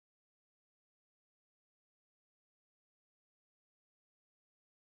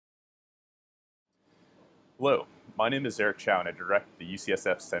Hello, my name is Eric Chow and I direct the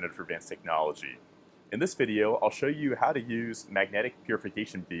UCSF Center for Advanced Technology. In this video, I'll show you how to use magnetic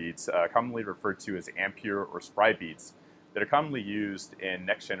purification beads, commonly referred to as ampure or spry beads, that are commonly used in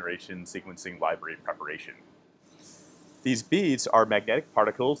next-generation sequencing library preparation. These beads are magnetic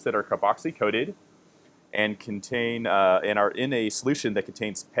particles that are carboxy-coated and are in a solution that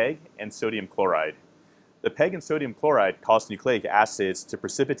contains PEG and sodium chloride. The PEG and sodium chloride cause nucleic acids to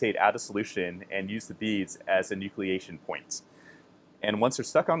precipitate out of solution and use the beads as a nucleation point. And once they're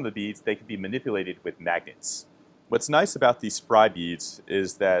stuck on the beads, they can be manipulated with magnets. What's nice about these spry beads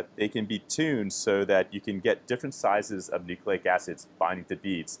is that they can be tuned so that you can get different sizes of nucleic acids binding to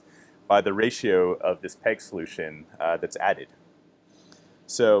beads by the ratio of this PEG solution that's added.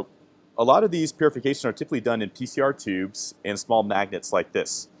 So a lot of these purifications are typically done in PCR tubes and small magnets like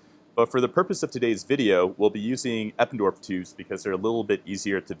this. But for the purpose of today's video, we'll be using Eppendorf tubes because they're a little bit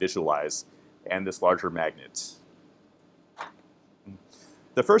easier to visualize and this larger magnet.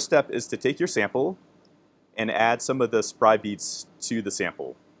 The first step is to take your sample and add some of the spry beads to the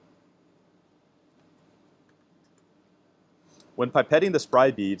sample. When pipetting the spry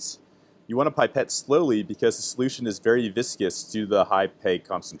beads, you want to pipette slowly because the solution is very viscous due to the high PEG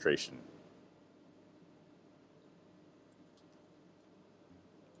concentration.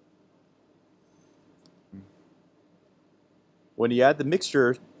 When you add the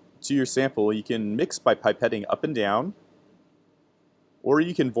mixture to your sample, you can mix by pipetting up and down, or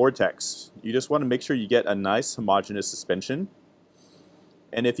you can vortex. You just want to make sure you get a nice homogeneous suspension.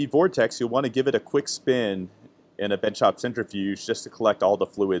 And if you vortex, you'll want to give it a quick spin in a benchtop centrifuge just to collect all the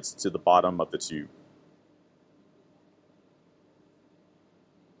fluids to the bottom of the tube.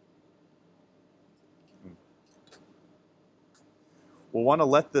 We'll want to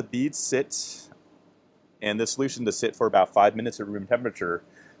let the beads sit and the solution to sit for about 5 minutes at room temperature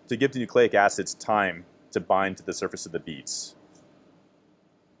to give the nucleic acids time to bind to the surface of the beads.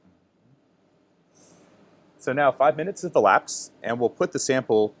 So now 5 minutes have elapsed and we'll put the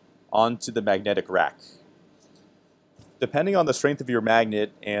sample onto the magnetic rack. Depending on the strength of your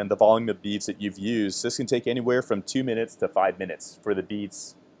magnet and the volume of beads that you've used, this can take anywhere from 2 minutes to 5 minutes for the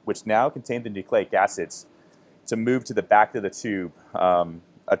beads, which now contain the nucleic acids, to move to the back of the tube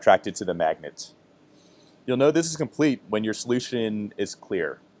attracted to the magnet. You'll know this is complete when your solution is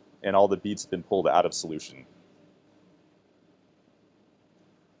clear and all the beads have been pulled out of solution.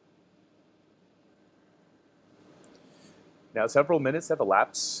 Now several minutes have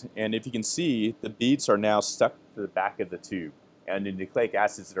elapsed, and if you can see, the beads are now stuck to the back of the tube, and the nucleic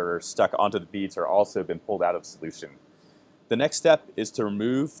acids that are stuck onto the beads are also been pulled out of solution. The next step is to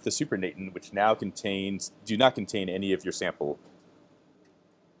remove the supernatant, which now do not contain any of your sample.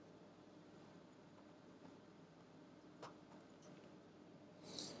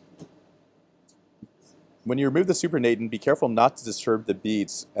 When you remove the supernatant, be careful not to disturb the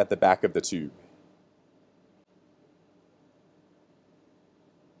beads at the back of the tube.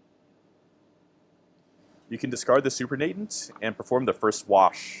 You can discard the supernatant and perform the first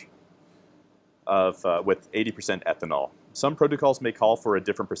wash with 80% ethanol. Some protocols may call for a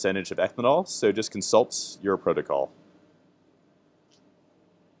different percentage of ethanol, so just consult your protocol.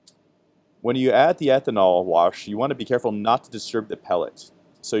 When you add the ethanol wash, you want to be careful not to disturb the pellet.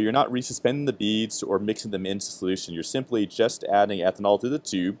 So you're not resuspending the beads or mixing them into solution. You're simply just adding ethanol to the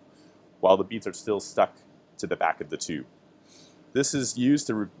tube while the beads are still stuck to the back of the tube. This is used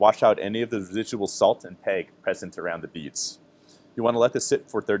to wash out any of the residual salt and PEG present around the beads. You want to let this sit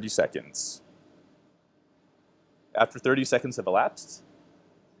for 30 seconds. After 30 seconds have elapsed,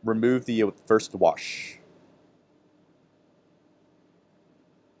 remove the first wash.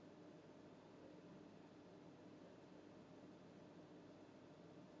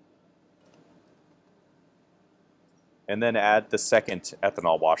 And then add the second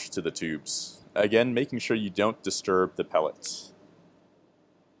ethanol wash to the tubes. Again, making sure you don't disturb the pellets.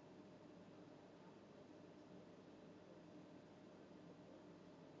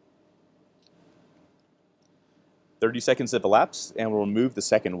 "30 seconds have elapsed and we'll remove the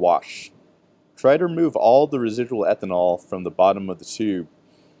second wash. Try to remove all the residual ethanol from the bottom of the tube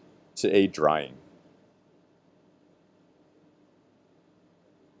to aid drying.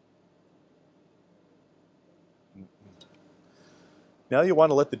 Now you want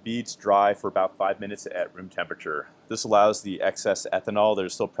to let the beads dry for about 5 minutes at room temperature. This allows the excess ethanol that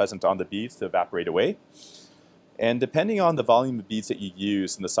is still present on the beads to evaporate away. And depending on the volume of beads that you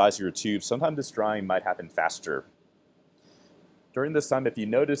use and the size of your tube, sometimes this drying might happen faster. During this time, if you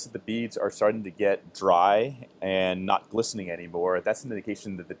notice that the beads are starting to get dry and not glistening anymore, that's an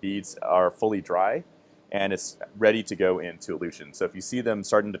indication that the beads are fully dry and it's ready to go into elution. So if you see them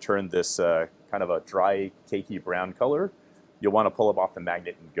starting to turn this kind of a dry, cakey brown color, you'll want to pull them off the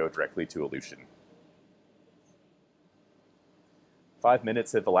magnet and go directly to elution. 5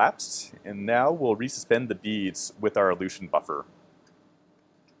 minutes have elapsed, and now we'll resuspend the beads with our elution buffer.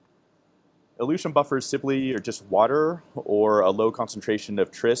 Elution buffers simply are just water or a low concentration of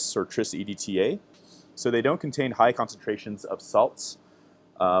tris or tris EDTA. So they don't contain high concentrations of salts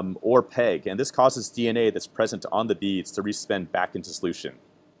or PEG, and this causes DNA that's present on the beads to resuspend back into solution.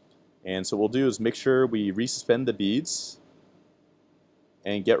 And so what we'll do is make sure we resuspend the beads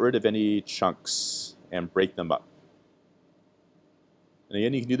and get rid of any chunks and break them up. And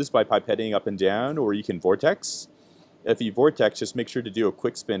again, you can do this by pipetting up and down, or you can vortex. If you vortex, just make sure to do a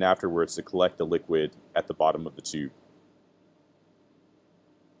quick spin afterwards to collect the liquid at the bottom of the tube.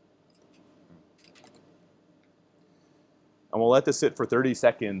 And we'll let this sit for 30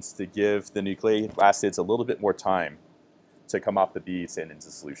 seconds to give the nucleic acids a little bit more time to come off the beads and into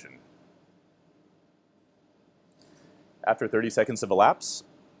solution. After 30 seconds have elapsed,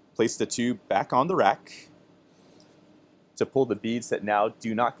 place the tube back on the rack to pull the beads that now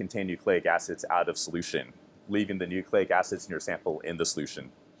do not contain nucleic acids out of solution, leaving the nucleic acids in your sample in the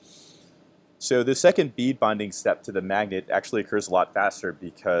solution. So the second bead binding step to the magnet actually occurs a lot faster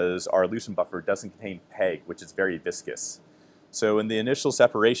because our elution buffer doesn't contain PEG, which is very viscous. So in the initial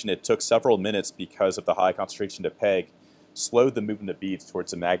separation, it took several minutes because of the high concentration of PEG, slowed the movement of beads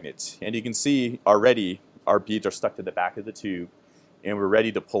towards the magnet. And you can see already our beads are stuck to the back of the tube, and we're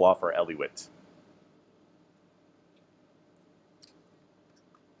ready to pull off our eluate.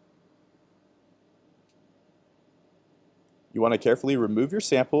 You want to carefully remove your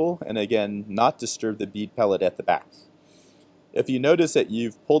sample and again, not disturb the bead pellet at the back. If you notice that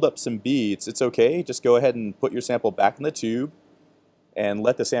you've pulled up some beads, it's okay. Just go ahead and put your sample back in the tube and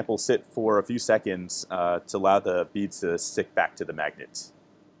let the sample sit for a few seconds to allow the beads to stick back to the magnet.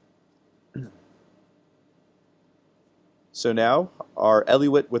 So now our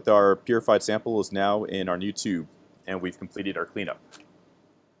eluate with our purified sample is now in our new tube, and we've completed our cleanup.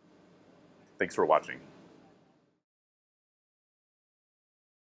 Thanks for watching.